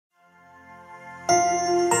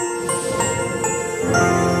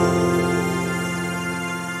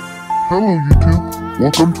Hello YouTube,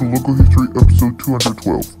 welcome to Logo History episode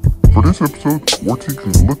 212. For this episode, we're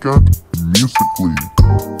taking a look at Musical.ly.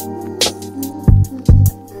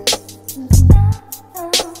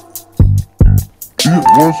 It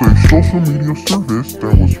was a social media service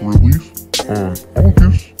that was released on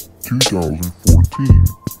August 2014.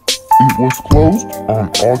 It was closed on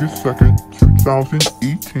August 2nd,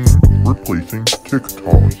 2018, replacing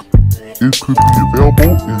TikTok. It could be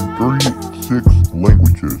available in 36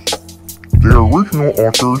 languages. Their original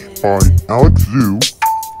authors by Alex Zhu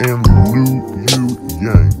and Liu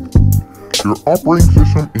Yang. Their operating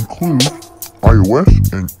system includes iOS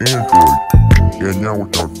and Android. And now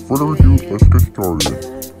without further ado, let's get started.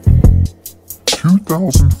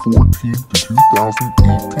 2014 to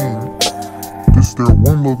 2018. This is their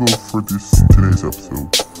one logo for today's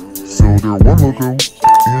episode. So their one logo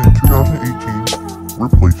in 2018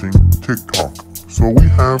 replacing TikTok. So we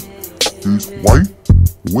have these white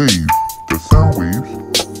waves, the sound waves,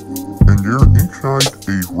 and they're inside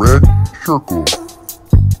a red circle.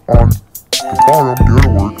 On the bottom, they're the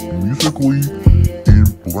word Musical.ly in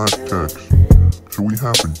black text. So we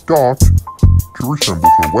have a dot to resemble a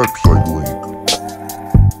website link.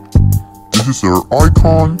 This is their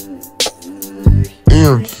icon,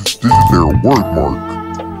 and this is their word mark.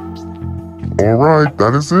 Alright,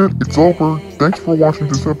 that is it. It's over. Thanks for watching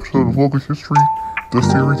this episode of Logo History. The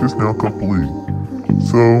series is now complete.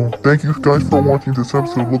 So, thank you guys for watching this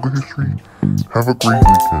episode of Logo History. Have a great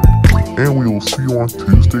weekend. And we will see you on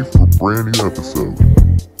Tuesday for a brand new episode.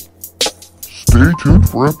 Stay tuned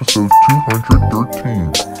for episode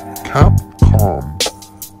 213. Capcom.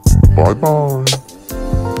 Bye bye.